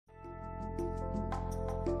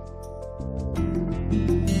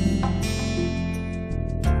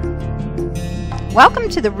Welcome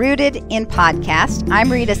to the Rooted in podcast.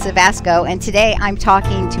 I'm Rita Savasco, and today I'm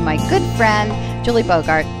talking to my good friend, Julie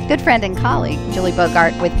Bogart, good friend and colleague, Julie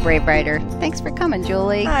Bogart with Brave Writer. Thanks for coming,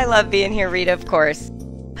 Julie. I love being here, Rita, of course.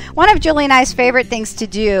 One of Julie and I's favorite things to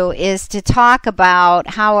do is to talk about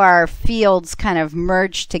how our fields kind of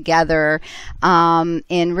merge together.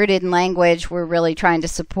 In Rooted in Language, we're really trying to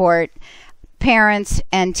support parents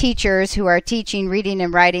and teachers who are teaching reading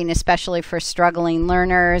and writing, especially for struggling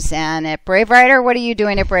learners. And at Brave Writer, what are you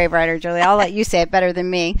doing at Brave Writer, Julie? I'll let you say it better than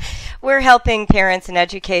me. We're helping parents and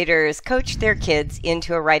educators coach their kids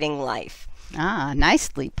into a writing life. Ah,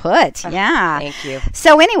 nicely put. Yeah. Thank you.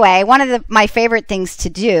 So anyway, one of my favorite things to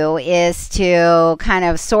do is to kind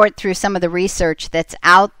of sort through some of the research that's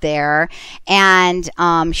out there and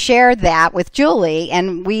share that with Julie.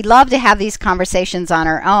 And we love to have these conversations on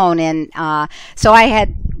our own. And so I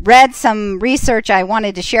had read some research I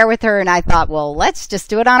wanted to share with her, and I thought, well, let's just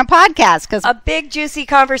do it on a podcast. Cause a big, juicy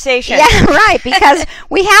conversation. Yeah, right, because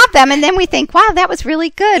we have them, and then we think, wow, that was really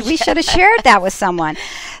good. We should have shared that with someone.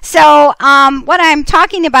 So what I'm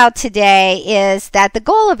talking about today is that the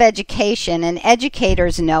goal of education, and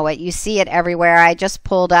educators know it. You see it everywhere. I just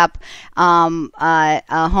pulled up a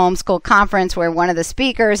homeschool conference where one of the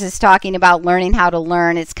speakers is talking about learning how to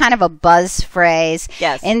learn. It's kind of a buzz phrase.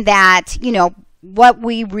 Yes. In that, you know, what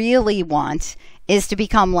we really want is to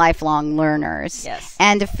become lifelong learners. Yes.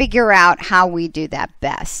 And to figure out how we do that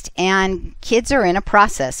best. And kids are in a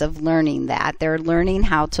process of learning that. They're learning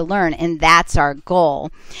how to learn, and that's our goal.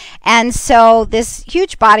 And so this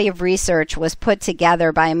huge body of research was put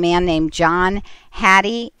together by a man named John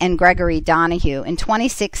Hattie and Gregory Donohue in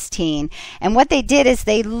 2016. And what they did is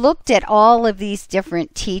they looked at all of these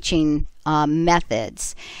different teaching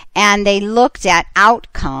methods, and they looked at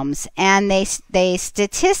outcomes, and they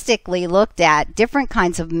statistically looked at different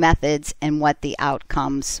kinds of methods and what the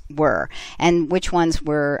outcomes were, and which ones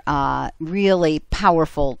were really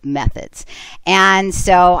powerful methods. And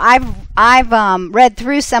so I've read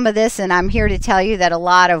through some of this, and I'm here to tell you that a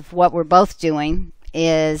lot of what we're both doing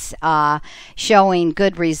is showing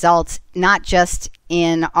good results, not just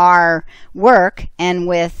in our work and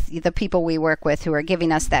with the people we work with who are giving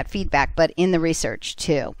us that feedback, but in the research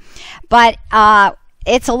too. But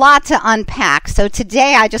it's a lot to unpack. So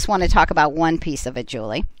today I just want to talk about one piece of it,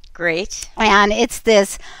 Julie. Great. And it's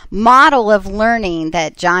this model of learning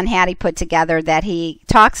that John Hattie put together, that he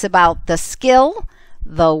talks about the skill,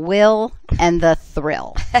 the will, and the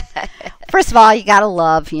thrill. First of all, you got to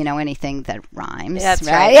love, anything that rhymes. That's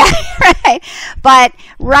right. Right. But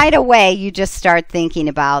right away, you just start thinking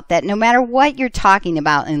about that no matter what you're talking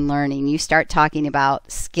about in learning, you start talking about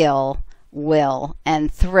skill, will,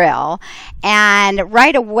 and thrill. And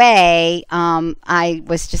right away, I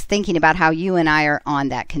was just thinking about how you and I are on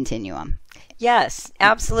that continuum. Yes,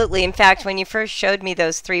 absolutely. In fact, when you first showed me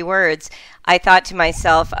those three words, I thought to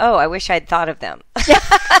myself, oh, I wish I'd thought of them.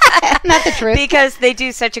 Not the truth. Because they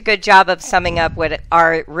do such a good job of summing up what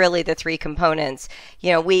are really the three components.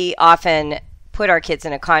 We often put our kids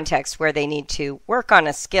in a context where they need to work on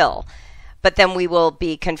a skill, but then we will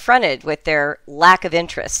be confronted with their lack of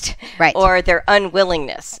interest, right, or their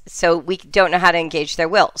unwillingness. So we don't know how to engage their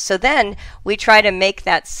will. So then we try to make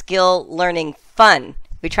that skill learning fun.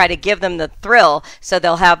 We try to give them the thrill so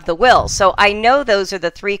they'll have the will. So I know those are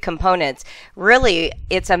the three components. Really,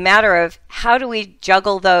 it's a matter of how do we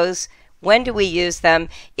juggle those? When do we use them?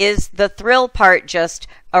 Is the thrill part just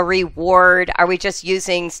a reward? Are we just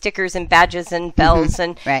using stickers and badges and bells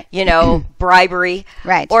and, right, bribery?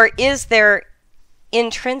 Right. Or is there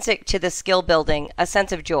intrinsic to the skill building a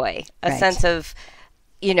sense of joy, a right, sense of,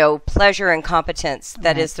 pleasure and competence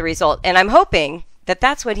that right, is the result? And I'm hoping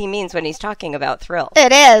that's what he means when he's talking about thrill.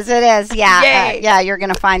 It is. Yeah. Yeah, you're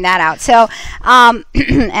going to find that out. So,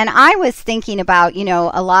 and I was thinking about,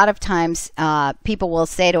 a lot of times people will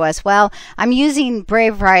say to us, well, I'm using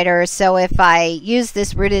Brave Writer, so if I use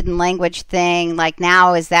this Rooted in Language thing, like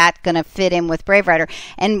now, is that going to fit in with Brave Writer?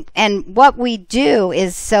 And what we do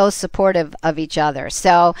is so supportive of each other.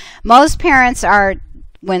 So most parents are,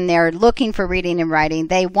 when they're looking for reading and writing,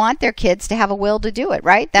 they want their kids to have a will to do it,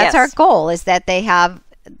 right? That's yes, our goal, is that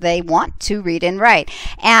they want to read and write.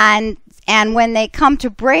 And when they come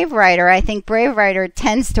to Brave Writer, I think Brave Writer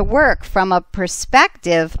tends to work from a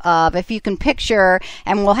perspective of, if you can picture,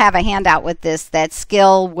 and we'll have a handout with this, that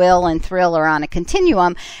skill, will, and thrill are on a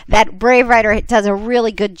continuum, that Brave Writer does a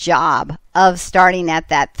really good job of starting at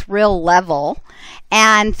that thrill level,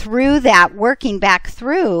 and through that working back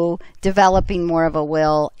through developing more of a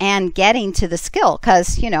will and getting to the skill,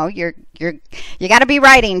 because you got to be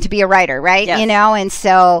writing to be a writer, right? Yes. And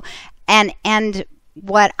so and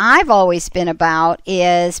what I've always been about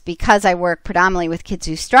is, because I work predominantly with kids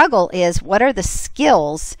who struggle, is what are the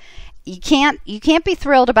skills. You can't be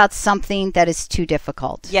thrilled about something that is too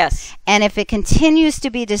difficult. Yes. And if it continues to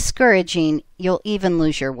be discouraging, you'll even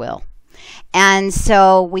lose your will. And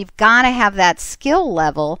so we've got to have that skill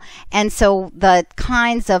level. And so the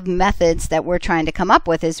kinds of methods that we're trying to come up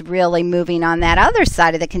with is really moving on that other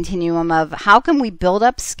side of the continuum of how can we build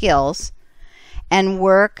up skills and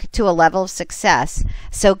work to a level of success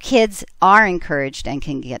so kids are encouraged and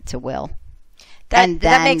can get to will.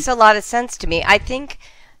 That makes a lot of sense to me. I think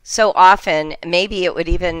so often maybe it would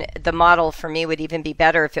even, the model for me would even be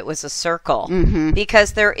better if it was a circle,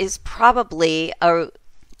 because there is probably a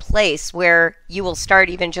place where you will start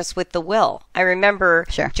even just with the will. I remember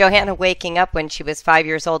Johanna waking up when she was 5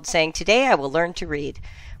 years old saying, "Today I will learn to read."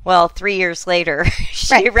 Well, 3 years later,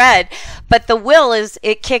 she read, but the will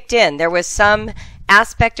it kicked in. There was some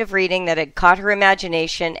aspect of reading that had caught her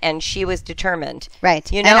imagination, and she was determined.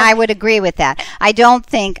 Right. You know? And I would agree with that. I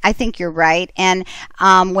think you're right. And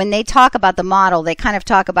when they talk about the model, they kind of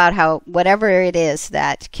talk about how whatever it is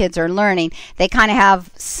that kids are learning, they kind of have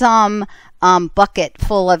some bucket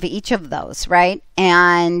full of each of those, right?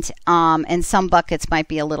 And some buckets might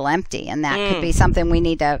be a little empty, and that could be something we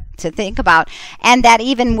need to think about. And that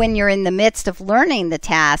even when you're in the midst of learning the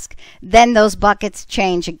task, then those buckets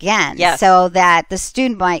change again. Yes. So that the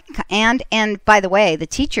student might, and by the way, the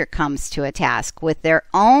teacher comes to a task with their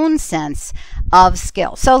own sense of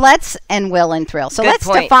skill. So will and thrill. So let's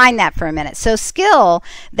define that for a minute. So skill,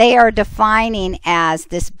 they are defining as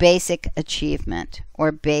this basic achievement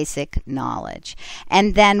or basic knowledge.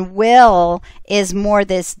 And then will is more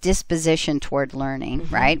this disposition toward learning,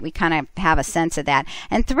 right? We kind of have a sense of that.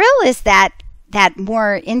 And thrill is that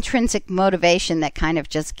more intrinsic motivation that kind of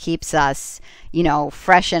just keeps us,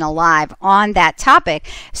 fresh and alive on that topic,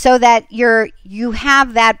 so that you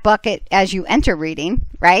have that bucket as you enter reading,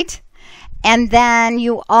 right? And then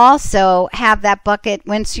you also have that bucket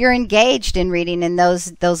once you're engaged in reading, and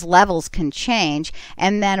those levels can change.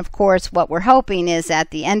 And then, of course, what we're hoping is at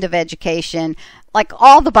the end of education, like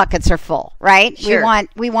all the buckets are full, right? Sure.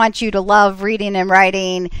 We want you to love reading and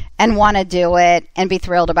writing and want to do it and be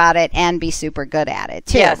thrilled about it and be super good at it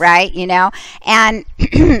too, right? And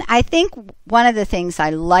I think one of the things I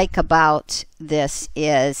like about this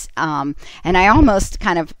is, and I almost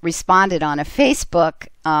kind of responded on a Facebook,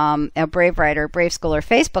 a Brave Writer, Brave Schooler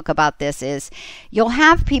Facebook about this, is you'll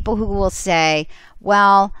have people who will say,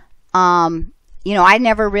 well, I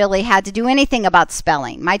never really had to do anything about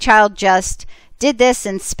spelling. My child just did this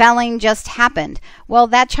and spelling just happened. Well,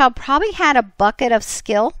 that child probably had a bucket of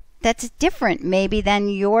skill that's different maybe than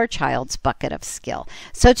your child's bucket of skill.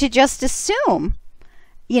 So to just assume,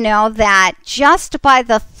 that just by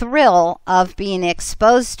the thrill of being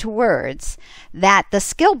exposed to words, that the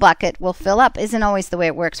skill bucket will fill up isn't always the way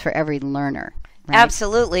it works for every learner. Right?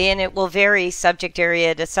 Absolutely, and it will vary subject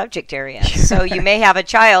area to subject area. So you may have a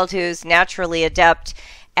child who's naturally adept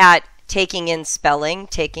at taking in spelling,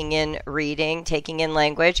 taking in reading, taking in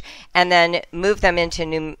language, and then move them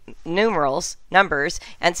into numbers,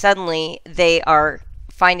 and suddenly they are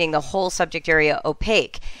finding the whole subject area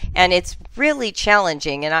opaque. And it's really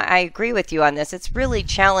challenging, and I agree with you on this, it's really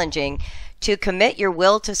challenging to commit your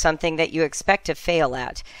will to something that you expect to fail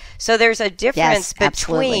at. So there's a difference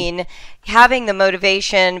between having the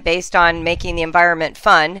motivation based on making the environment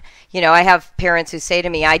fun. I have parents who say to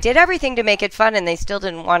me, I did everything to make it fun and they still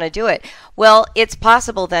didn't want to do it. Well, it's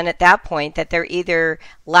possible then at that point that they're either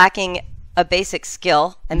lacking a basic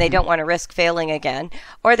skill and they don't want to risk failing again,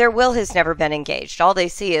 or their will has never been engaged. All they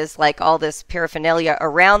see is like all this paraphernalia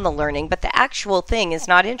around the learning, but the actual thing is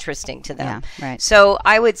not interesting to them. Yeah, right. So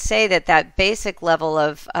I would say that basic level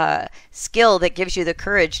of skill that gives you the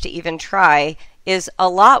courage to even try is a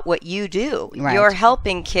lot what you do. Right. You're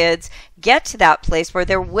helping kids get to that place where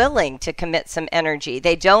they're willing to commit some energy.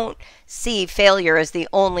 They don't see failure as the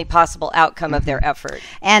only possible outcome of their effort.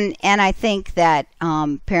 And I think that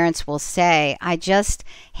parents will say, I just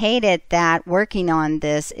hate it that working on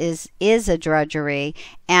this is a drudgery,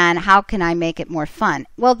 and how can I make it more fun?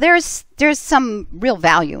 Well, there's some real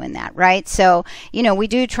value in that, right? So, we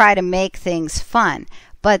do try to make things fun.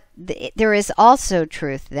 But there is also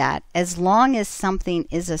truth that as long as something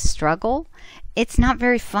is a struggle, it's not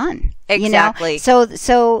very fun. Exactly.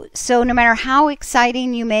 So no matter how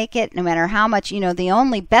exciting you make it, no matter how much, the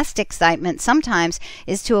only best excitement sometimes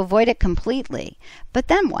is to avoid it completely. But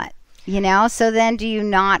then what? So then do you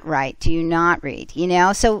not write? Do you not read?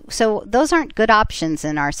 So those aren't good options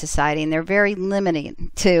in our society, and they're very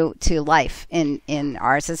limiting to life in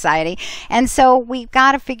our society. And so we've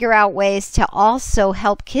got to figure out ways to also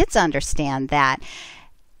help kids understand that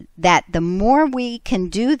the more we can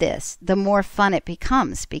do this, the more fun it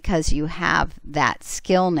becomes, because you have that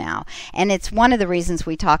skill now. And it's one of the reasons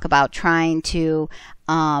we talk about trying to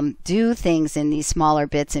do things in these smaller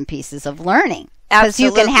bits and pieces of learning. Because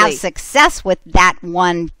you can have success with that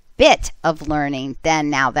one bit of learning, then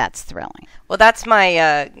now that's thrilling. Well, that's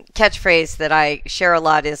my catchphrase that I share a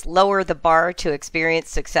lot, is lower the bar to experience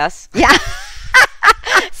success. Yeah.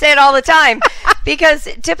 Say it all the time. Because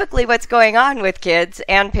typically what's going on with kids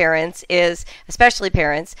and parents is, especially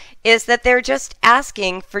parents, is that they're just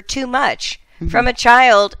asking for too much from a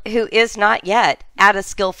child who is not yet at a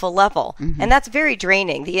skillful level. And that's very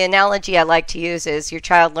draining. The analogy I like to use is your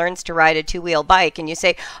child learns to ride a two-wheel bike, and you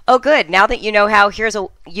say, oh, good, now that you know how, here's a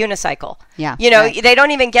unicycle. Yeah, They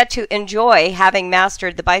don't even get to enjoy having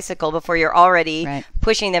mastered the bicycle before you're already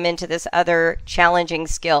pushing them into this other challenging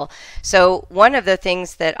skill. So one of the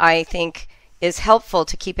things that I think is helpful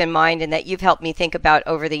to keep in mind, and that you've helped me think about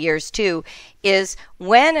over the years too, is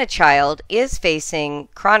when a child is facing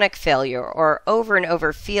chronic failure or over and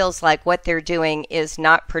over feels like what they're doing is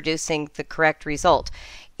not producing the correct result,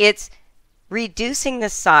 it's reducing the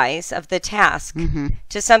size of the task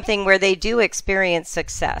to something where they do experience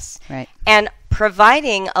success. Right. And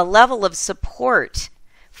providing a level of support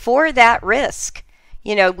for that risk.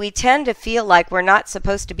 We tend to feel like we're not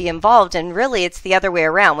supposed to be involved, and really it's the other way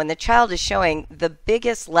around. When the child is showing the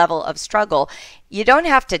biggest level of struggle, you don't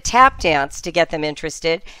have to tap dance to get them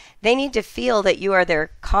interested. They need to feel that you are their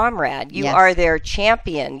comrade, you are their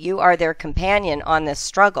champion, you are their companion on this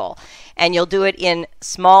struggle. And you'll do it in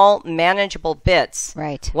small, manageable bits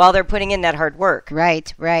while they're putting in that hard work.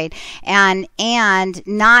 Right. And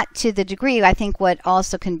not to the degree, I think what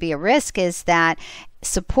also can be a risk is that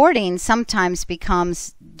supporting sometimes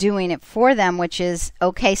becomes doing it for them, which is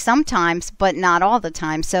okay sometimes, but not all the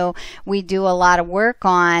time. So we do a lot of work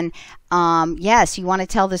on, yes, you want to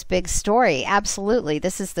tell this big story. Absolutely.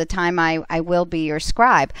 This is the time I will be your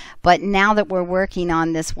scribe. But now that we're working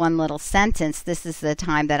on this one little sentence, this is the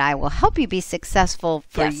time that I will help you be successful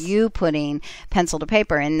for you putting pencil to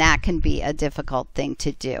paper. And that can be a difficult thing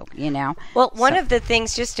to do, Well, one of the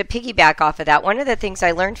things, just to piggyback off of that, one of the things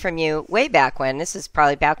I learned from you way back when, this is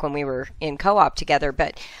probably back when we were in co-op together,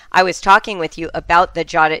 but I was talking with you about the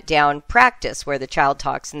jot it down practice where the child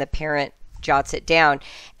talks and the parent jots it down.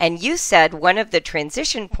 And you said one of the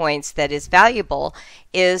transition points that is valuable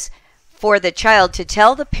is for the child to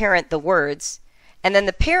tell the parent the words, and then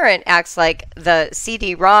the parent acts like the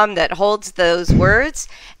CD-ROM that holds those words,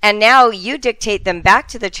 and now you dictate them back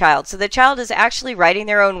to the child. So the child is actually writing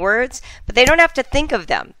their own words, but they don't have to think of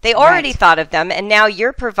them. They already thought of them, and now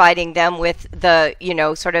you're providing them with the,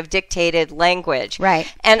 sort of dictated language.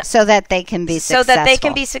 Right. And so that they can be successful. So that they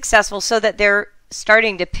can be successful, so that they're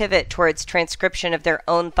starting to pivot towards transcription of their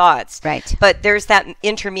own thoughts. Right. But there's that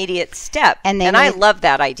intermediate step. And I love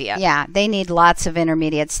that idea. Yeah, they need lots of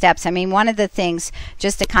intermediate steps. I mean, one of the things,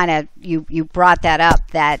 just to kind of, you brought that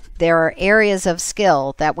up, that there are areas of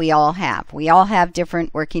skill that we all have. We all have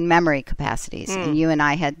different working memory capacities. And you and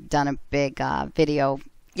I had done a big video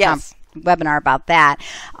webinar about that.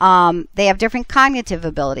 They have different cognitive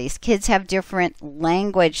abilities. Kids have different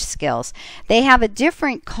language skills. They have a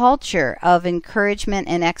different culture of encouragement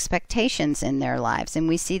and expectations in their lives. And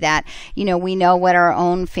we see that, we know what our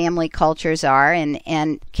own family cultures are,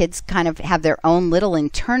 and kids kind of have their own little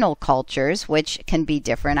internal cultures, which can be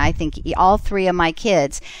different. I think all three of my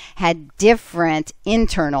kids had different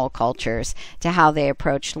internal cultures to how they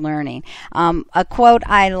approached learning. A quote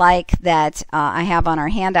I like that I have on our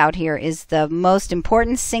handout here is, the most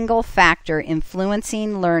important single factor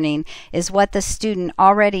influencing learning is what the student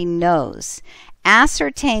already knows.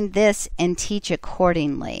 Ascertain this and teach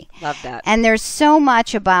accordingly. Love that. And there's so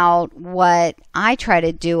much about what I try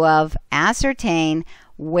to do of ascertain,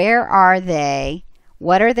 where are they,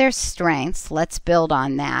 what are their strengths, let's build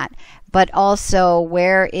on that, but also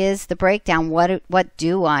where is the breakdown, what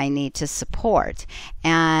do I need to support.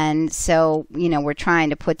 And so, we're trying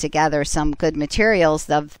to put together some good materials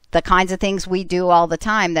of the kinds of things we do all the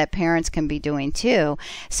time that parents can be doing too,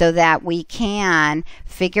 so that we can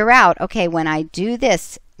figure out, okay, when I do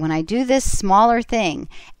this smaller thing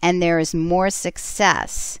and there is more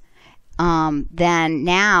success, then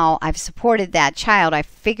now I've supported that child. I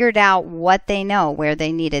figured out what they know, where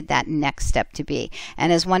they needed that next step to be.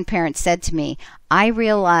 And as one parent said to me, I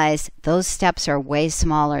realize those steps are way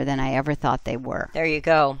smaller than I ever thought they were. There you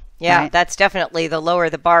go. Yeah, right? that's definitely the lower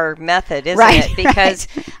the bar method, isn't Right, it? Because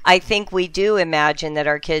I think we do imagine that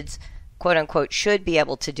our kids, quote unquote, should be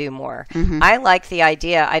able to do more. I like the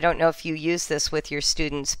idea, I don't know if you use this with your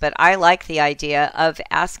students, but I like the idea of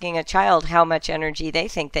asking a child how much energy they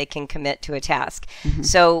think they can commit to a task.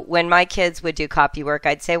 So when my kids would do copy work,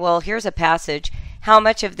 I'd say, well, here's a passage. How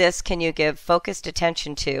much of this can you give focused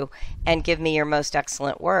attention to and give me your most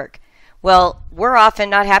excellent work? Well, we're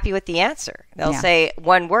often not happy with the answer. They'll say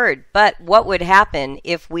one word, but what would happen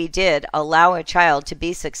if we did allow a child to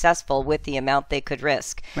be successful with the amount they could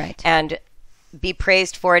risk? Right. And be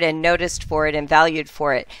praised for it and noticed for it and valued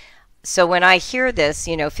for it. So when I hear this,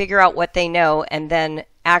 figure out what they know and then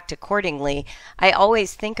act accordingly, I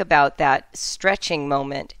always think about that stretching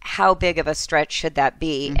moment. How big of a stretch should that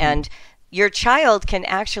be? And your child can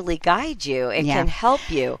actually guide you. It can help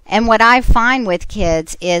you. And what I find with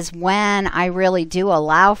kids is when I really do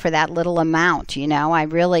allow for that little amount, I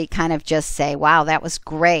really kind of just say, wow, that was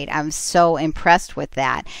great. I'm so impressed with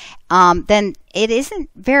that. Then it isn't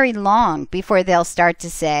very long before they'll start to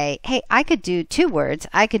say, hey, I could do 2 words.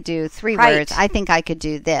 I could do 3 words. I think I could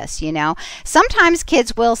do this, Sometimes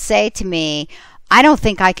kids will say to me, I don't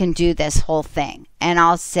think I can do this whole thing. And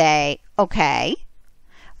I'll say, okay,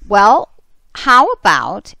 well, how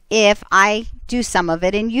about if I do some of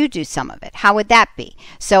it and you do some of it? How would that be?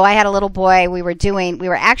 So I had a little boy, we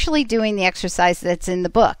were actually doing the exercise that's in the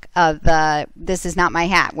book of This Is Not My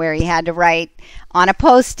Hat, where he had to write on a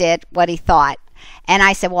Post-it what he thought. And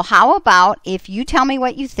I said, well, how about if you tell me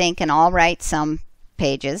what you think and I'll write some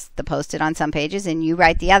pages, the Post-it on some pages, and you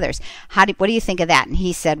write the others. What do you think of that? And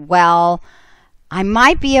he said, well, I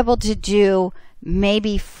might be able to do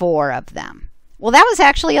maybe 4 of them. Well, that was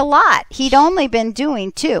actually a lot. He'd only been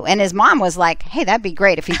doing 2. And his mom was like, hey, that'd be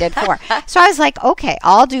great if he did 4. So I was like, okay,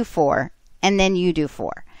 I'll do 4 and then you do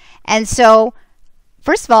 4. And so,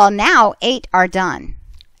 first of all, now 8 are done.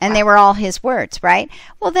 And they were all his words, right?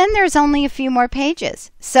 Well, then there's only a few more pages.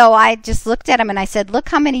 So I just looked at him and I said, look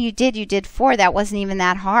how many you did. You did 4. That wasn't even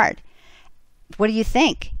that hard. What do you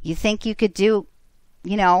think? You think you could do,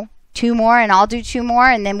 2 more and I'll do 2 more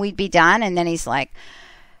and then we'd be done? And then he's like,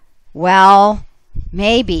 well,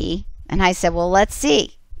 maybe. And I said, well, let's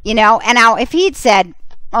see. And now if he'd said,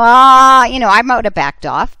 I might have backed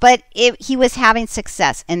off, but he was having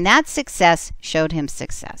success, and that success showed him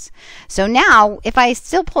success. So now, if I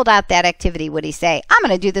still pulled out that activity, would he say, I'm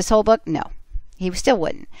going to do this whole book? No, he still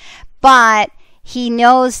wouldn't. But he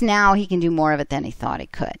knows now he can do more of it than he thought he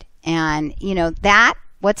could. And,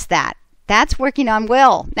 what's that? That's working on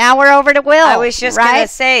will. Now we're over to will. I was just right? going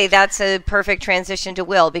to say that's a perfect transition to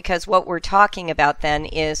will, because what we're talking about then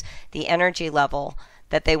is the energy level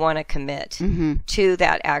that they want to commit to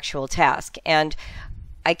that actual task. And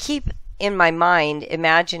I keep in my mind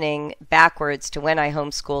imagining backwards to when I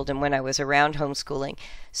homeschooled and when I was around homeschooling.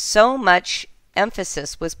 So much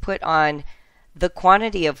emphasis was put on the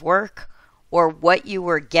quantity of work, or what you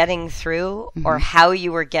were getting through, or how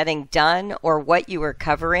you were getting done, or what you were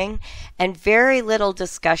covering. And very little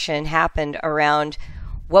discussion happened around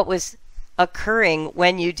what was occurring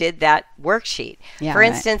when you did that worksheet. Yeah, For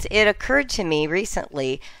instance, it occurred to me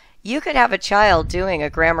recently, you could have a child doing a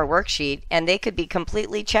grammar worksheet and they could be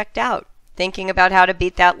completely checked out, thinking about how to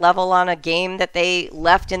beat that level on a game that they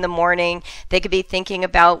left in the morning. They could be thinking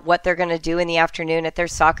about what they're going to do in the afternoon at their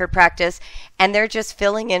soccer practice, and they're just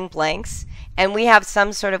filling in blanks. And we have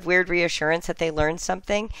some sort of weird reassurance that they learned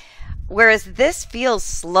something. Whereas this feels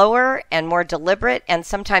slower and more deliberate and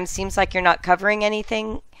sometimes seems like you're not covering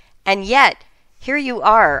anything. And yet, here you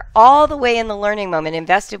are, all the way in the learning moment,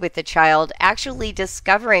 invested with the child, actually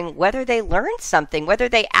discovering whether they learned something, whether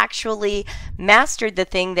they actually mastered the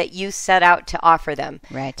thing that you set out to offer them.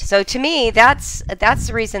 Right. So to me, that's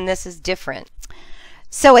the reason this is different.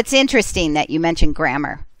 So it's interesting that you mentioned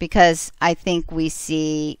grammar, because I think we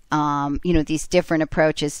see, these different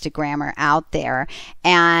approaches to grammar out there.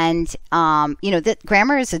 And, that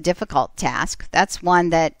grammar is a difficult task. That's one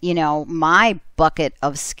that, my bucket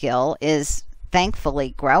of skill is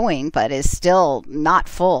thankfully growing, but is still not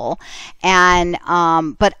full. And,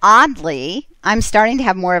 but oddly, I'm starting to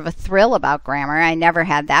have more of a thrill about grammar. I never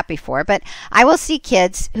had that before, but I will see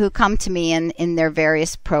kids who come to me in their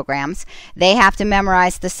various programs. They have to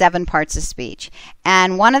memorize the 7 parts of speech.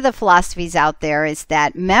 And one of the philosophies out there is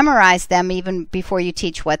that memorize them even before you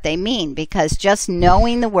teach what they mean, because just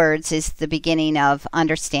knowing the words is the beginning of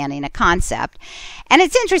understanding a concept. And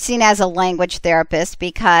it's interesting as a language therapist,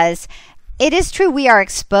 because it is true we are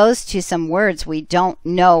exposed to some words we don't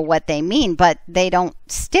know what they mean, but they don't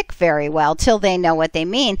stick very well till they know what they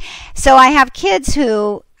mean. So I have kids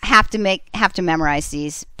who have to memorize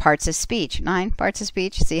these parts of speech. 9 parts of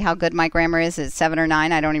speech. See how good my grammar is? It's 7 or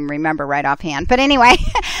 9. I don't even remember right offhand. But anyway,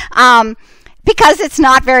 because it's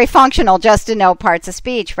not very functional just to know parts of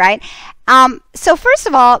speech, right? So first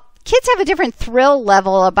of all, kids have a different thrill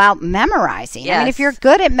level about memorizing. Yes. I mean, if you're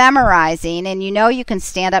good at memorizing and you know you can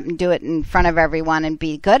stand up and do it in front of everyone and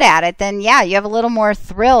be good at it, then yeah, you have a little more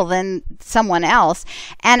thrill than someone else.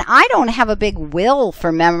 And I don't have a big will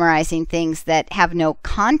for memorizing things that have no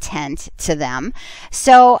content to them.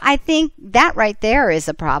 So I think that right there is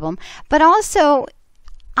a problem. But also,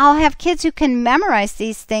 I'll have kids who can memorize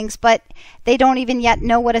these things, but they don't even yet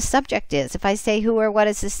know what a subject is. If I say who or what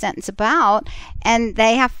is this sentence about, and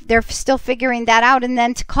they're still figuring that out, and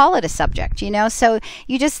then to call it a subject, So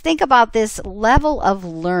you just think about this level of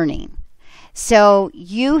learning. So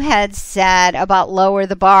you had said about lower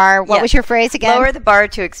the bar. What was your phrase again? Lower the bar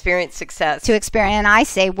to experience success. And I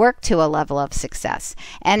say work to a level of success.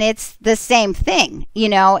 And it's the same thing,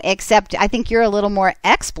 except I think you're a little more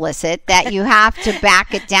explicit that you have to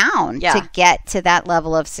back it down to get to that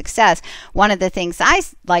level of success. One of the things I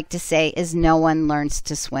like to say is no one learns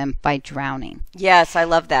to swim by drowning. Yes, I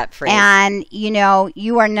love that phrase. And,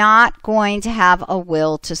 you are not going to have a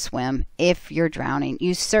will to swim if you're drowning.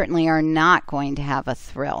 You certainly are not going to have a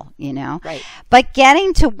thrill, Right. But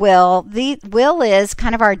getting to will, the will is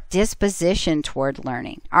kind of our disposition toward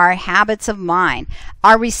learning, our habits of mind,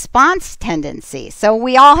 our response tendencies. So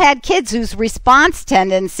we all had kids whose response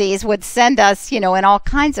tendencies would send us, in all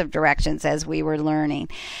kinds of directions as we were learning.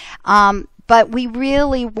 But we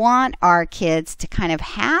really want our kids to kind of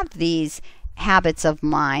have these habits of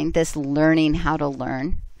mind, this learning how to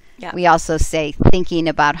learn. Yeah. We also say thinking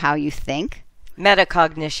about how you think.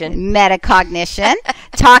 Metacognition,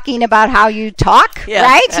 talking about how you talk, yes,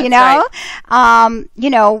 right? Right.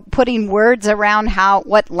 Putting words around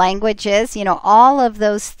what language is, all of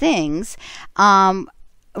those things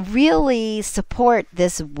really support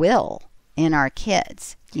this will in our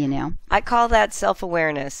kids, I call that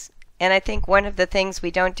self-awareness. And I think one of the things we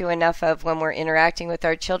don't do enough of when we're interacting with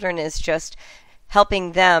our children is just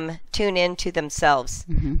helping them tune into themselves.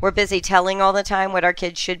 Mm-hmm. We're busy telling all the time what our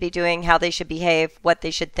kids should be doing, how they should behave, what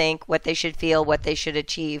they should think, what they should feel, what they should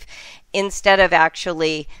achieve, instead of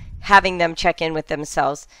actually having them check in with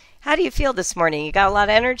themselves. How do you feel this morning? You got a lot of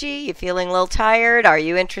energy? You feeling a little tired? Are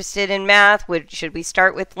you interested in math? Should we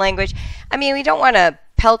start with language? I mean, we don't want to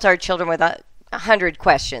pelt our children with 100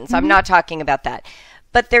 questions. Mm-hmm. I'm not talking about that.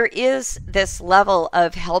 But there is this level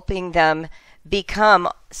of helping them become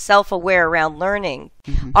self-aware around learning.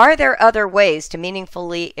 Mm-hmm. Are there other ways to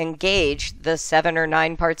meaningfully engage the 7 or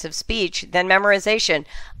 9 parts of speech than memorization?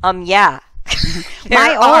 Yeah.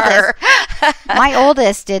 My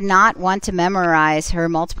oldest did not want to memorize her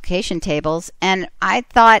multiplication tables, and I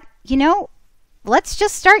thought, let's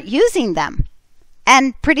just start using them.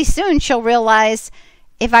 And pretty soon she'll realize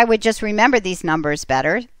if I would just remember these numbers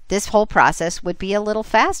better, this whole process would be a little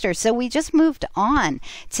faster. So we just moved on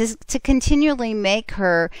to continually make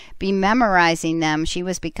her be memorizing them. She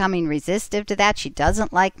was becoming resistive to that. She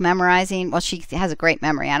doesn't like memorizing. Well, she has a great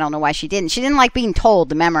memory. I don't know why she didn't. She didn't like being told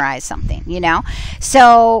to memorize something,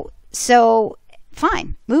 So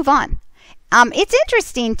fine, move on. It's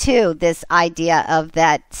interesting too, this idea of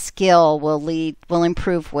that skill will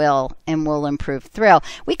improve will and will improve thrill.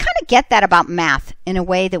 We kind of get that about math in a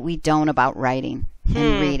way that we don't about writing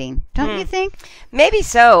and reading. Don't you think? Maybe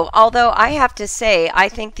so. Although I have to say, I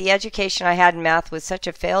think the education I had in math was such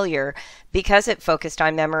a failure because it focused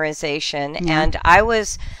on memorization. Yeah. And I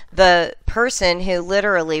was the person who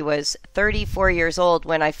literally was 34 years old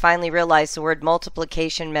when I finally realized the word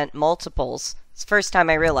multiplication meant multiples. It's the first time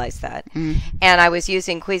I realized that. And I was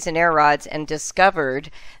using Cuisenaire rods and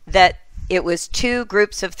discovered that it was 2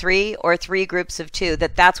 groups of 3 or 3 groups of 2,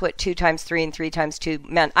 that's what 2 times 3 and 3 times 2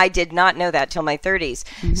 meant. I did not know that till my 30s.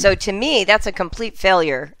 Mm-hmm. So to me, that's a complete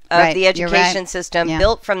failure of the education system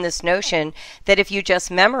built from this notion that if you just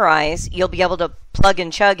memorize, you'll be able to plug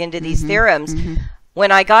and chug into these theorems. Mm-hmm. When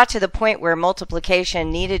I got to the point where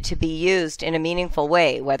multiplication needed to be used in a meaningful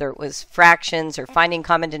way, whether it was fractions or finding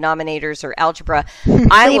common denominators or algebra,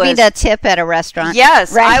 leaving a tip at a restaurant.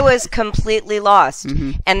 Yes, right. I was completely lost.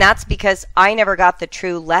 Mm-hmm. And that's because I never got the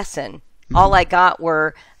true lesson. Mm-hmm. All I got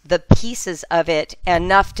were the pieces of it,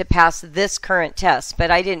 enough to pass this current test, but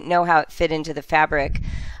I didn't know how it fit into the fabric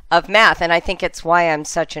of math. And I think it's why I'm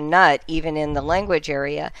such a nut, even in the language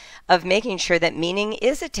area, of making sure that meaning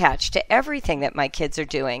is attached to everything that my kids are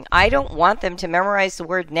doing. I don't want them to memorize the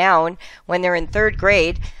word noun when they're in 3rd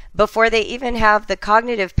grade before they even have the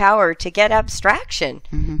cognitive power to get abstraction.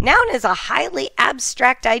 Mm-hmm. Noun is a highly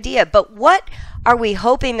abstract idea, but what are we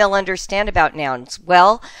hoping they'll understand about nouns?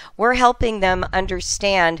 Well, we're helping them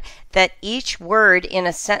understand that each word in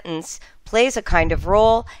a sentence plays a kind of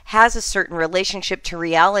role, has a certain relationship to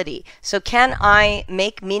reality. So can I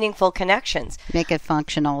make meaningful connections? Make it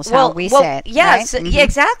functional is how we say it. Yes, right? Yeah,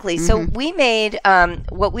 exactly. So we made,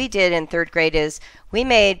 what we did in third grade is we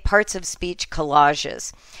made parts of speech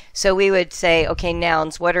collages. So we would say, okay,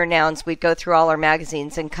 nouns, what are nouns? We'd go through all our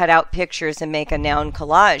magazines and cut out pictures and make a noun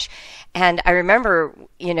collage. And I remember,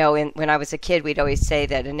 when I was a kid, we'd always say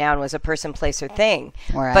that a noun was a person, place, or thing.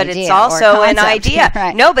 Or but idea, it's also an idea.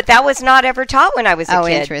 Right. No, but that was not ever taught when I was a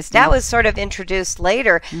kid. Interesting. That was sort of introduced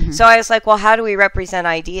later. So I was like, well, how do we represent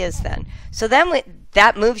ideas then? So then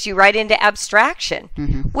that moves you right into abstraction,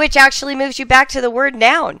 which actually moves you back to the word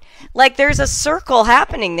noun. Like there's a circle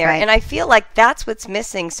happening there. Right. And I feel like that's what's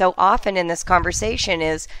missing so often in this conversation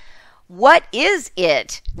is, what is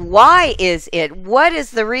it? Why is it? What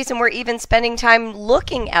is the reason we're even spending time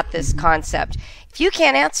looking at this concept? If you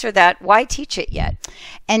can't answer that, why teach it yet?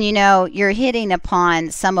 And you're hitting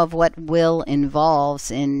upon some of what will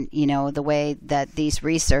involves in, the way that these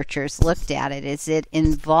researchers looked at it, is it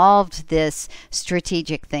involved this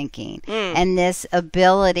strategic thinking and this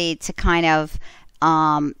ability to kind of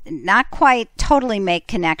not quite totally make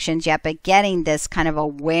connections yet, but getting this kind of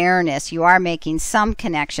awareness. You are making some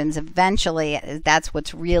connections. Eventually, that's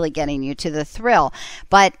what's really getting you to the thrill.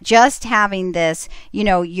 But just having this,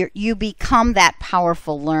 you become that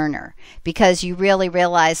powerful learner because you really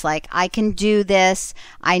realize, like, I can do this.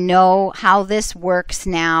 I know how this works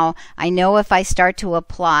now. I know if I start to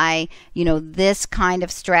apply, this kind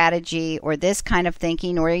of strategy or this kind of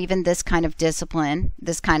thinking or even this kind of discipline,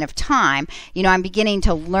 this kind of time, I'm beginning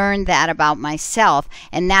to learn that about myself.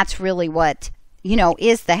 And that's really what,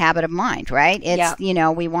 is the habit of mind, right? It's,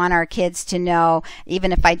 we want our kids to know,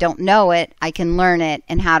 even if I don't know it, I can learn it.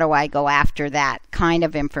 And how do I go after that kind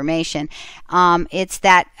of information? It's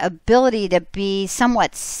that ability to be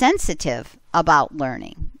somewhat sensitive about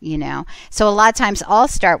learning, So a lot of times I'll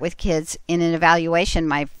start with kids in an evaluation.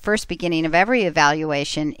 My first beginning of every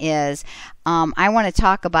evaluation is, I want to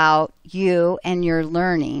talk about you and your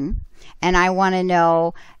learning. And I want to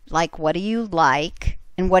know, like, what do you like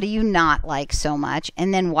and what do you not like so much?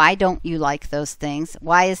 And then why don't you like those things?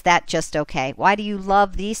 Why is that just okay? Why do you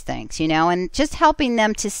love these things? And just helping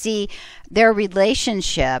them to see their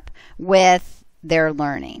relationship with their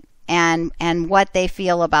learning and what they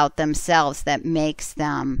feel about themselves that makes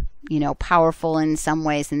them, powerful in some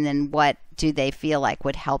ways. And then what do they feel like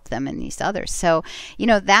would help them in these others? So,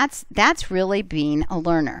 that's really being a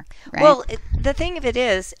learner, right? Well, the thing of it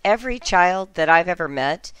is, every child that I've ever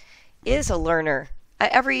met is a learner.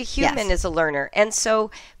 Every human is a learner. And so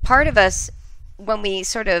part of us, when we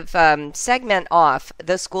sort of segment off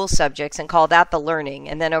the school subjects and call that the learning,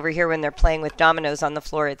 and then over here when they're playing with dominoes on the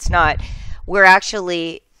floor, it's not, we're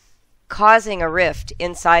actually causing a rift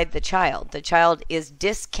inside the child. The child is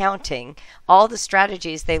discounting all the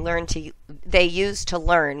strategies they use to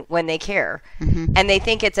learn when they care, and they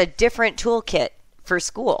think it's a different toolkit for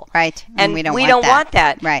school. Right. And we don't want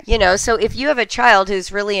that. Right. So if you have a child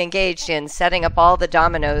who's really engaged in setting up all the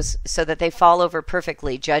dominoes so that they fall over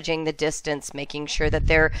perfectly, judging the distance, making sure that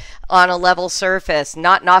they're on a level surface,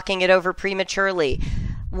 not knocking it over prematurely,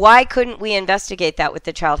 why couldn't we investigate that with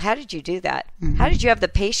the child? How did you do that? How did you have the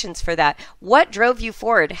patience for that? What drove you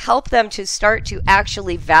forward? Help them to start to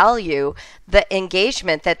actually value the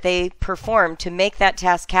engagement that they performed to make that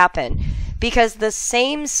task happen. Because the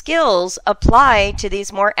same skills apply to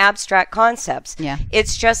these more abstract concepts. Yeah.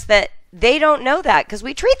 It's just that they don't know that because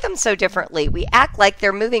we treat them so differently. We act like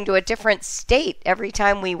they're moving to a different state every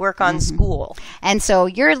time we work on school. And so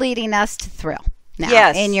you're leading us to thrill. Now,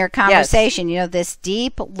 Yes. in your conversation, this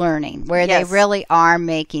deep learning where they really are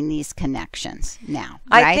making these connections now,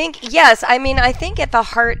 right? I think, yes. I mean, I think at the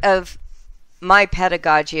heart of my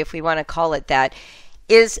pedagogy, if we want to call it that,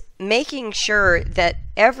 is making sure that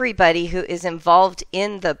everybody who is involved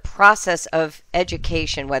in the process of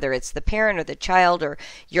education, whether it's the parent or the child, or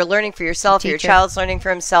you're learning for yourself, or your child's learning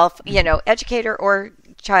for himself, educator or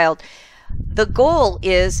child, the goal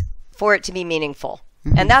is for it to be meaningful.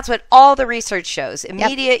 And that's what all the research shows.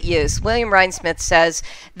 Immediate use. William Rhinesmith says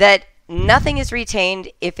that nothing is retained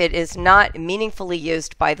if it is not meaningfully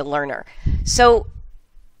used by the learner. So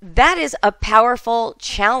that is a powerful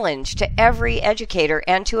challenge to every educator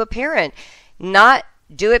and to a parent. Not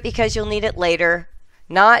do it because you'll need it later,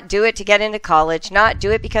 not do it to get into college, not do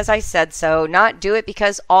it because I said so, not do it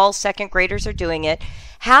because all second graders are doing it.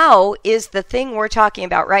 How is the thing we're talking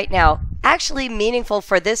about right now actually meaningful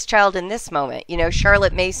for this child in this moment?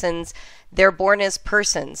 Charlotte Mason's, they're born as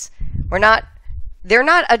persons. They're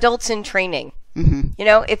not adults in training. You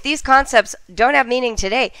know, if these concepts don't have meaning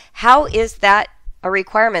today, how is that a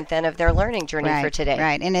requirement then of their learning journey for today?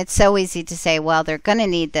 Right. And it's so easy to say, well, they're going to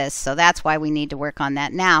need this, so that's why we need to work on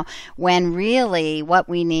that now, when really what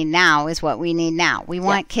we need now is what we need now. We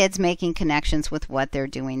want kids making connections with what they're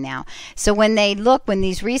doing now. So when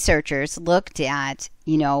these researchers looked at,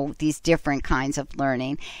 you know, these different kinds of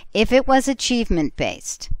learning, if it was achievement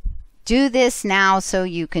based, do this now so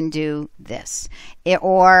you can do this,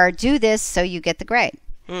 or do this so you get the grade.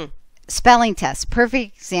 Spelling test,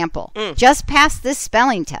 perfect example. Just pass this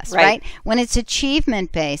spelling test, right? When it's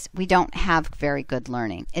achievement based, we don't have very good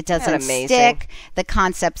learning. It doesn't stick. The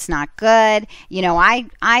concept's not good. You know,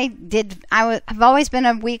 I've always been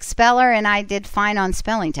a weak speller, and I did fine on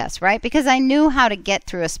spelling tests, right? Because I knew how to get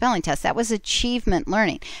through a spelling test. That was achievement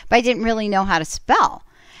learning, but I didn't really know how to spell.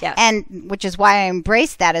 Yes. And which is why I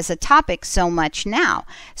embrace that as a topic so much now.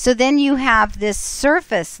 So then you have this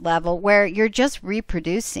surface level where you're just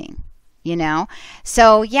reproducing, you know.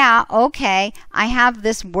 So yeah, okay, I have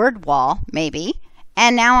this word wall maybe,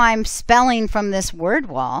 and now I'm spelling from this word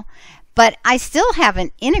wall, but I still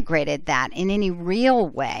haven't integrated that in any real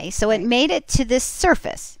way. So it made it to this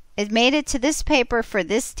surface. It made it to this paper for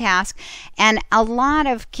this task. And a lot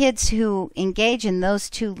of kids who engage in those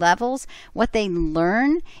two levels, what they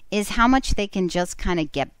learn is how much they can just kind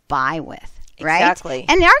of get by with. Right? Exactly.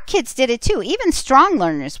 And our kids did it too. Even strong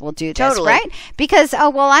learners will do this, Totally. right? Because,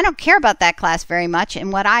 oh, well, I don't care about that class very much.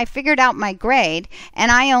 And what I figured out my grade,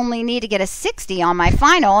 and I only need to get a 60 on my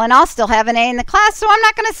final, and I'll still have an A in the class, so I'm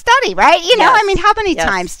not going to study, right? You know, Yes. I mean, how many Yes.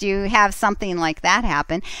 times do you have something like that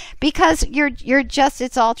happen? Because you're just,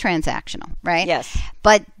 it's all transactional, right? Yes.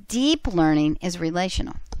 But deep learning is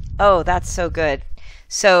relational. Oh, that's so good.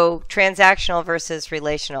 So transactional versus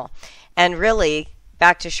relational. And really,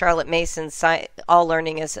 back to Charlotte Mason's all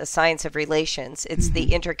learning is a science of relations. It's the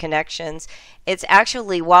interconnections. It's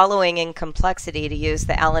actually wallowing in complexity, to use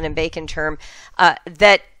the Allen and Bacon term,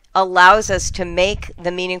 that allows us to make the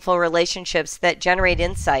meaningful relationships that generate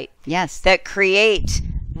insight, Yes. that create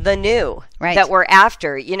the new Right. that we're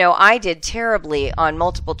after. You know, I did terribly on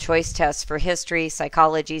multiple choice tests for history,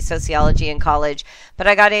 psychology, sociology in college, but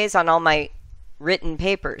I got A's on all my written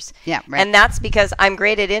papers. Yeah, right. And that's because I'm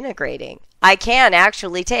great at integrating. I can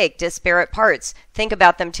actually take disparate parts, think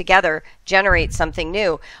about them together, generate something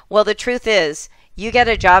new. Well, the truth is, you get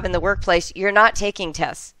a job in the workplace, you're not taking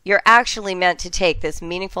tests. You're actually meant to take this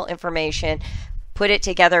meaningful information, put it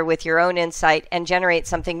together with your own insight, and generate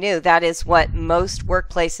something new. That is what most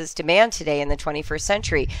workplaces demand today in the 21st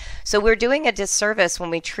century. So we're doing a disservice when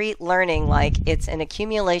we treat learning like it's an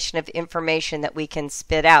accumulation of information that we can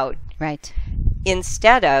spit out, Right.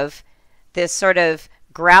 instead of this sort of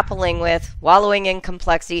grappling with, wallowing in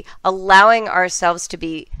complexity, allowing ourselves to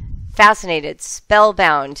be fascinated,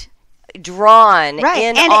 spellbound, drawn,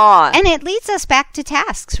 in awe. And it leads us back to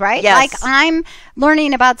tasks, right? Yes. Like I'm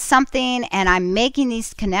learning about something and I'm making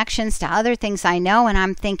these connections to other things I know, and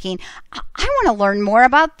I'm thinking, I want to learn more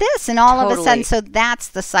about this. And all of a sudden, Totally. so that's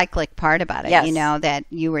the cyclic part about it, Yes. you know, that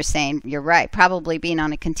you were saying, you're right. Probably being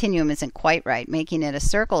on a continuum isn't quite right. Making it a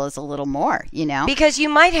circle is a little more, you know? Because you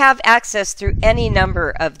might have access through any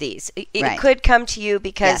number of these. It Right. could come to you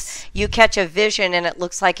because Yes. you catch a vision and it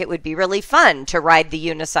looks like it would be really fun to ride the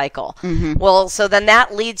unicycle. Mm-hmm. Well, so then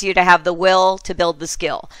that leads you to have the will to build the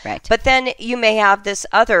skill. Right. But then you may have this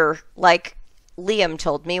other, like Liam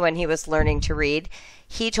told me when he was learning to read.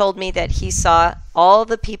 He told me that he saw all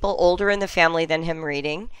the people older in the family than him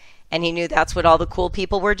reading, and he knew that's what all the cool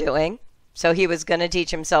people were doing. So he was going to teach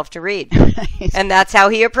himself to read. And that's how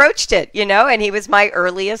he approached it, you know, and he was my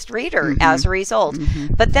earliest reader as a result.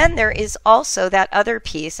 But then there is also that other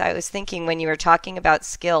piece I was thinking when you were talking about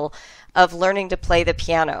skill of learning to play the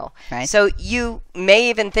piano. Right. So you may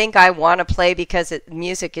even think I want to play because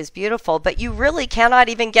music is beautiful, but you really cannot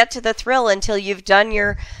even get to the thrill until you've done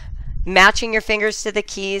your matching your fingers to the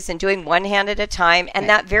keys and doing one hand at a time. And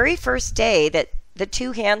that very first day that the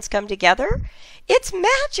two hands come together, it's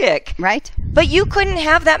magic. Right. But you couldn't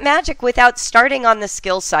have that magic without starting on the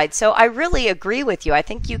skill side. So I really agree with you. I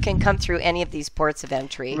think you can come through any of these ports of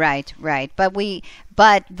entry. Right, right. But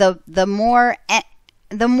the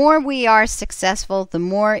more we are successsul, the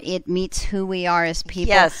more it meets who we are as people.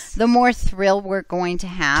 Yes. The more thrill we're going to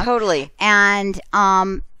have. Totally. And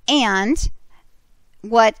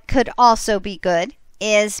what could also be good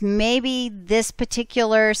is maybe this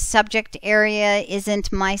particular subject area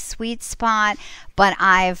isn't my sweet spot, but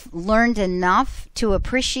I've learned enough to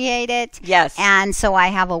appreciate it. Yes. And so I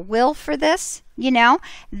have a will for this,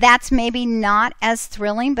 that's maybe not as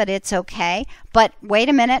thrilling, but it's okay. But wait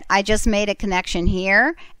a minute, I just made a connection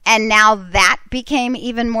here, and now that became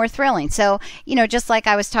even more thrilling. So, just like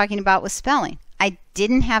I was talking about with spelling, I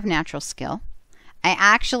didn't have natural skill. I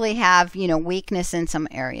actually have, weakness in some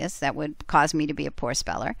areas that would cause me to be a poor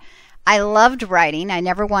speller. I loved writing. I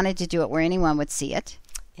never wanted to do it where anyone would see it.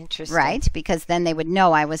 Interesting. Right? Because then they would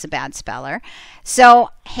know I was a bad speller. So,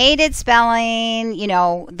 hated spelling.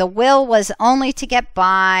 The will was only to get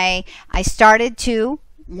by. I started to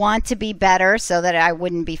want to be better so that I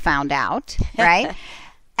wouldn't be found out. Right?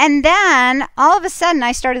 And then all of a sudden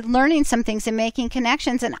I started learning some things and making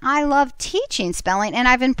connections, and I love teaching spelling, and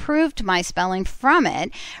I've improved my spelling from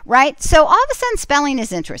it, right? So all of a sudden spelling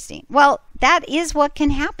is interesting. Well, that is what can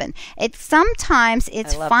happen. Sometimes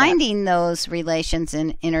it's finding those relations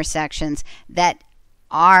and intersections that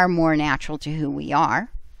are more natural to who we are,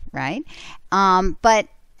 right? But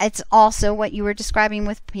it's also what you were describing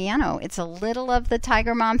with piano. It's a little of the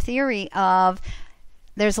Tiger Mom theory of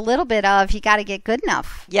there's a little bit of you got to get good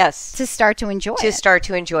enough to start to enjoy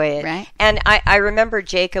it. Right. And I remember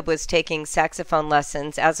Jacob was taking saxophone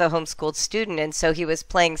lessons as a homeschooled student, and so he was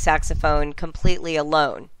playing saxophone completely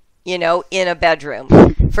alone, in a bedroom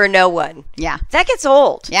for no one. Yeah. That gets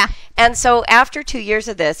old. Yeah. And so after 2 years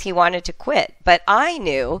of this, he wanted to quit. But I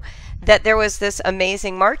knew that there was this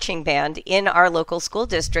amazing marching band in our local school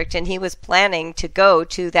district, and he was planning to go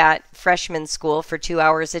to that freshman school for 2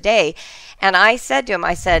 hours a day. And I said to him,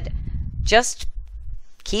 just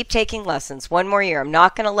keep taking lessons 1 more year. I'm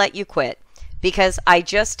not going to let you quit because I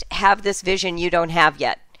just have this vision you don't have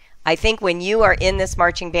yet. I think when you are in this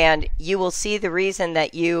marching band, you will see the reason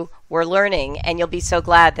that you were learning, and you'll be so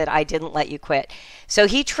glad that I didn't let you quit. So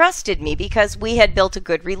he trusted me because we had built a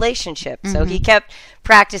good relationship. Mm-hmm. So he kept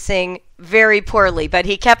practicing very poorly, but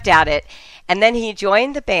he kept at it. And then he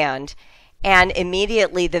joined the band, and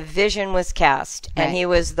immediately the vision was cast. Right. And he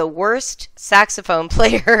was the worst saxophone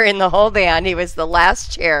player in the whole band. He was the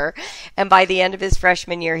last chair. And by the end of his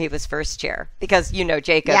freshman year, he was first chair because,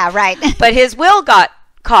 Jacob. Yeah, right. But his will got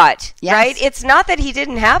caught, yes. Right? It's not that he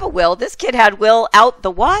didn't have a will. This kid had will out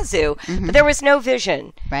the wazoo, but there was no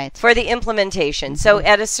vision for the implementation. So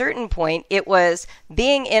at a certain point, it was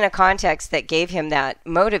being in a context that gave him that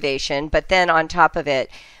motivation, but then on top of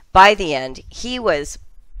it, by the end, he was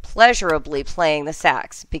pleasurably playing the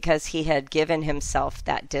sax because he had given himself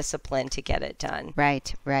that discipline to get it done.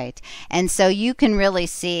 Right. And so you can really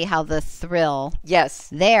see how the thrill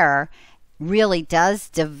there really does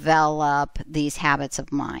develop these habits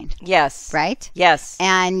of mind. Yes. Right? Yes.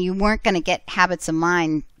 And you weren't going to get habits of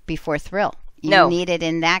mind before thrill. You needed,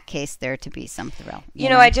 in that case, there to be some thrill. You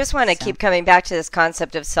know, I just want to keep coming back to this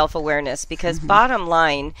concept of self-awareness because bottom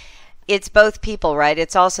line, it's both people, right?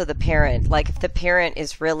 It's also the parent. Like if the parent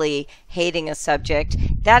is really hating a subject,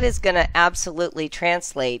 that is going to absolutely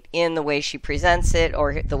translate in the way she presents it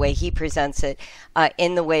or the way he presents it,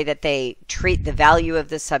 in the way that they treat the value of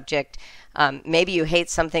the subject. Maybe you hate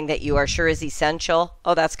something that you are sure is essential.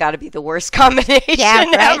 Oh, that's got to be the worst combination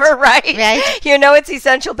ever, right? You know it's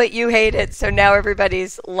essential, but you hate it. So now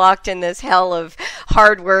everybody's locked in this hell of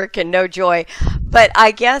hard work and no joy. But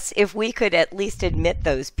I guess if we could at least admit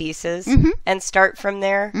those pieces and start from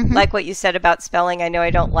there, like what you said about spelling, I know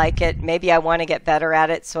I don't like it. Maybe I want to get better at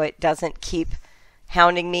it so it doesn't keep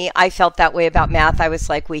hounding me. I felt that way about math. I was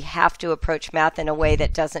like, we have to approach math in a way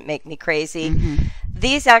that doesn't make me crazy.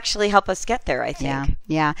 These actually help us get there, I think.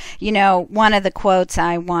 Yeah. You know, one of the quotes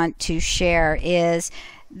I want to share is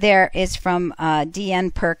from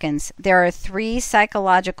D.N. Perkins. There are 3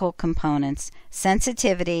 psychological components: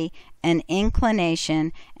 sensitivity, an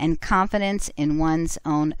inclination, and confidence in one's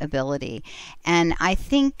own ability. And I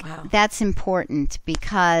think that's important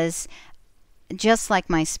because just like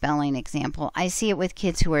my spelling example, I see it with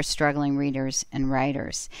kids who are struggling readers and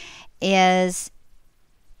writers, is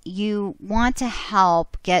you want to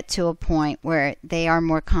help get to a point where they are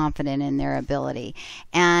more confident in their ability.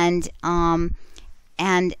 And all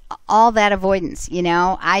that avoidance,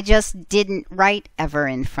 I just didn't write ever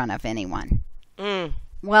in front of anyone.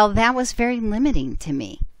 Well, that was very limiting to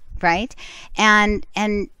me. Right? And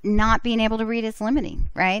not being able to read is limiting,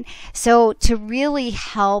 right? So to really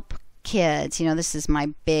help kids, this is my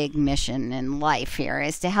big mission in life here,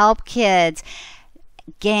 is to help kids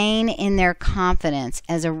gain in their confidence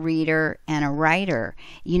as a reader and a writer,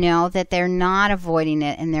 that they're not avoiding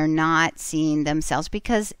it and they're not seeing themselves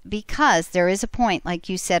because there is a point, like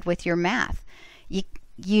you said with your math.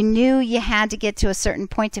 you knew you had to get to a certain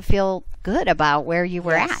point to feel good about where you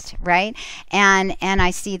were at, right? And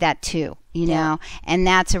I see that too, you know, and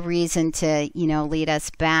that's a reason to, you know, lead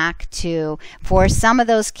us back to, for some of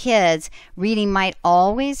those kids, reading might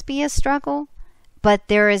always be a struggle, but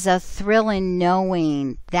there is a thrill in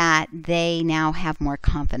knowing that they now have more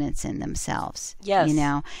confidence in themselves, you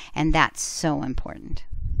know, and that's so important.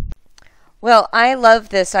 Well, I love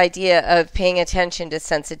this idea of paying attention to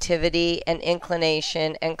sensitivity and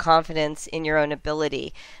inclination and confidence in your own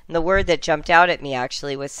ability. And the word that jumped out at me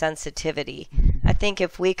actually was sensitivity. I think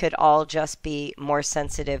if we could all just be more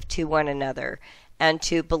sensitive to one another and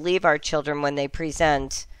to believe our children when they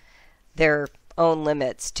present their own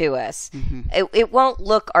limits to us, it won't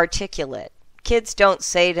look articulate. Kids don't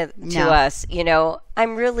say to us, you know,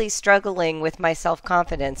 I'm really struggling with my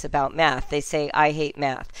self-confidence about math. They say, I hate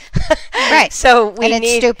math. Right. So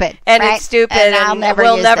it's stupid. And right? it's stupid, and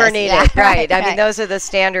we'll never need it. Right. I mean, those are the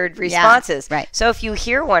standard responses. Right. So if you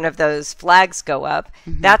hear one of those flags go up,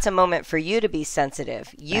 that's a moment for you to be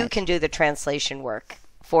sensitive. You can do the translation work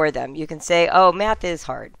for them. You can say, oh, math is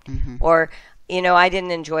hard. Or, you know, I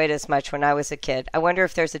didn't enjoy it as much when I was a kid. I wonder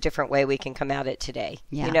if there's a different way we can come at it today.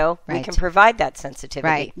 You know, we can provide that sensitivity.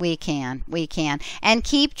 Right, we can. And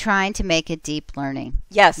keep trying to make it deep learning.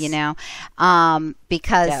 Yes. You know,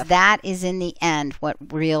 because that is in the end what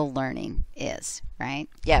real learning is, right?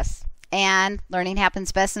 Yes. And learning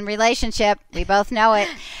happens best in relationship. We both know it.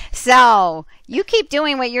 So you keep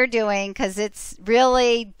doing what you're doing because it's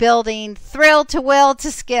really building thrill to will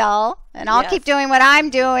to skill. And I'll keep doing what I'm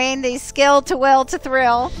doing, the skill to will to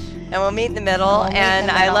thrill. And we'll meet in the middle.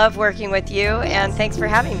 I love working with you. And thanks for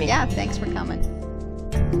having me. Yeah, thanks for coming.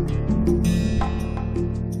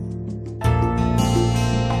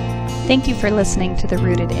 Thank you for listening to the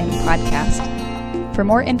Rooted In podcast. For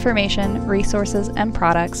more information, resources, and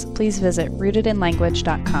products, please visit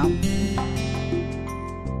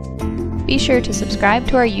rootedinlanguage.com. Be sure to subscribe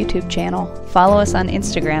to our YouTube channel, follow us on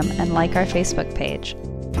Instagram, and like our Facebook page.